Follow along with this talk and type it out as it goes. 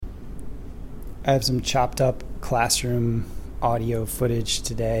I have some chopped up classroom audio footage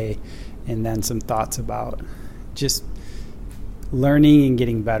today, and then some thoughts about just learning and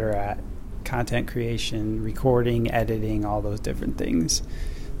getting better at content creation, recording, editing, all those different things.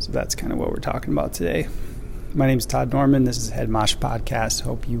 So that's kind of what we're talking about today. My name is Todd Norman. This is Headmosh Podcast.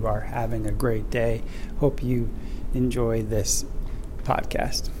 Hope you are having a great day. Hope you enjoy this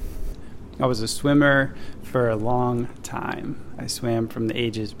podcast. I was a swimmer for a long time. I swam from the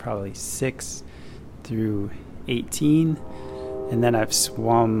ages probably 6 through 18. And then I've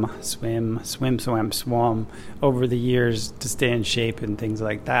swum over the years to stay in shape and things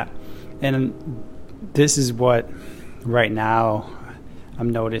like that. And this is what right now I'm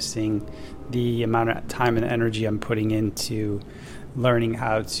noticing, the amount of time and energy I'm putting into learning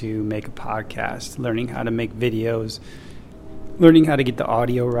how to make a podcast, learning how to make videos, learning how to get the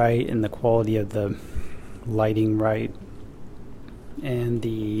audio right and the quality of the lighting right, and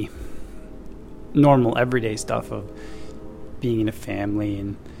the normal everyday stuff of being in a family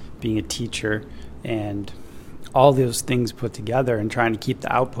and being a teacher and all those things put together and trying to keep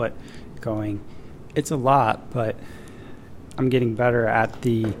the output going. It's a lot, but I'm getting better at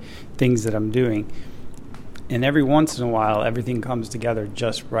the things that I'm doing. And every once in a while, everything comes together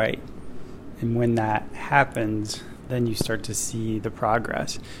just right. And when that happens, then you start to see the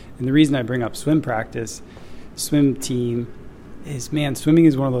progress. And the reason I bring up swim practice, swim team, is, man, swimming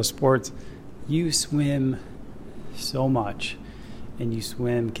is one of those sports. You swim so much and you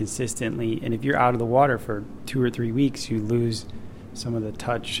swim consistently, and if you're out of the water for 2 or 3 weeks, you lose some of the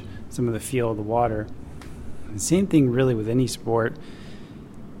touch, some of the feel of the water. And same thing really with any sport.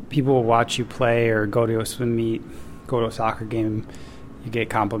 People will watch you play or go to a swim meet, go to a soccer game, you get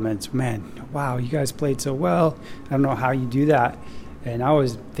compliments, man, wow, you guys played so well, I don't know how you do that. And I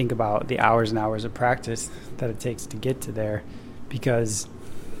always think about the hours and hours of practice that it takes to get to there, because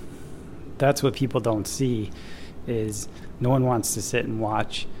that's what people don't see, is no one wants to sit and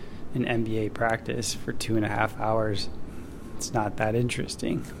watch an NBA practice for 2.5 hours. It's not that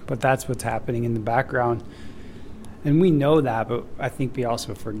interesting, but that's what's happening in the background. And we know that, but I think we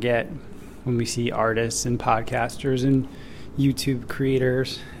also forget when we see artists and podcasters and YouTube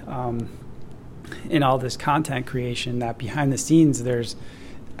creators and all this content creation, that behind the scenes there's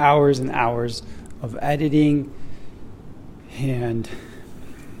hours and hours of editing and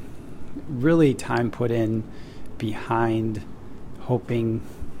really time put in behind, hoping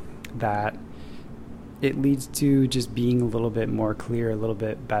that it leads to just being a little bit more clear, a little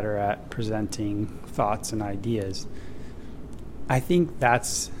bit better at presenting thoughts and ideas. I think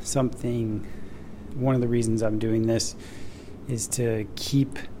that's something, one of the reasons I'm doing this is to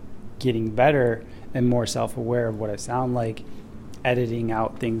keep getting better and more self-aware of what I sound like, editing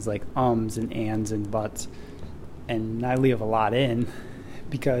out things like ums and ands and buts. And I leave a lot in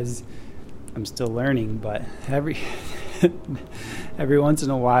because I'm still learning, but every once in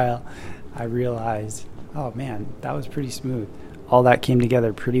a while I realize, oh man, that was pretty smooth. All that came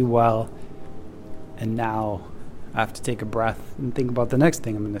together pretty well, and now I have to take a breath and think about the next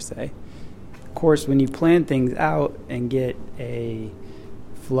thing I'm going to say. Of course, when you plan things out and get a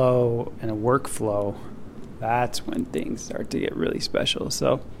flow and a workflow, that's when things start to get really special.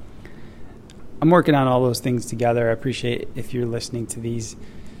 So I'm working on all those things together. I appreciate if you're listening to these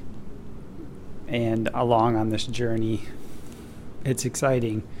and along on this journey. It's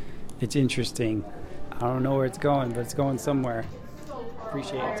exciting. It's interesting. I don't know where it's going, but it's going somewhere.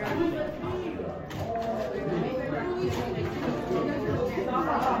 Appreciate your time.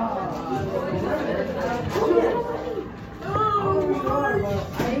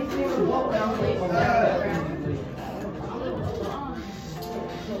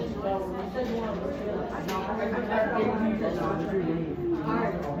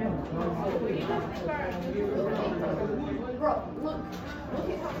 Bro, look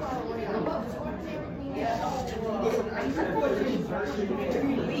at how far away I am.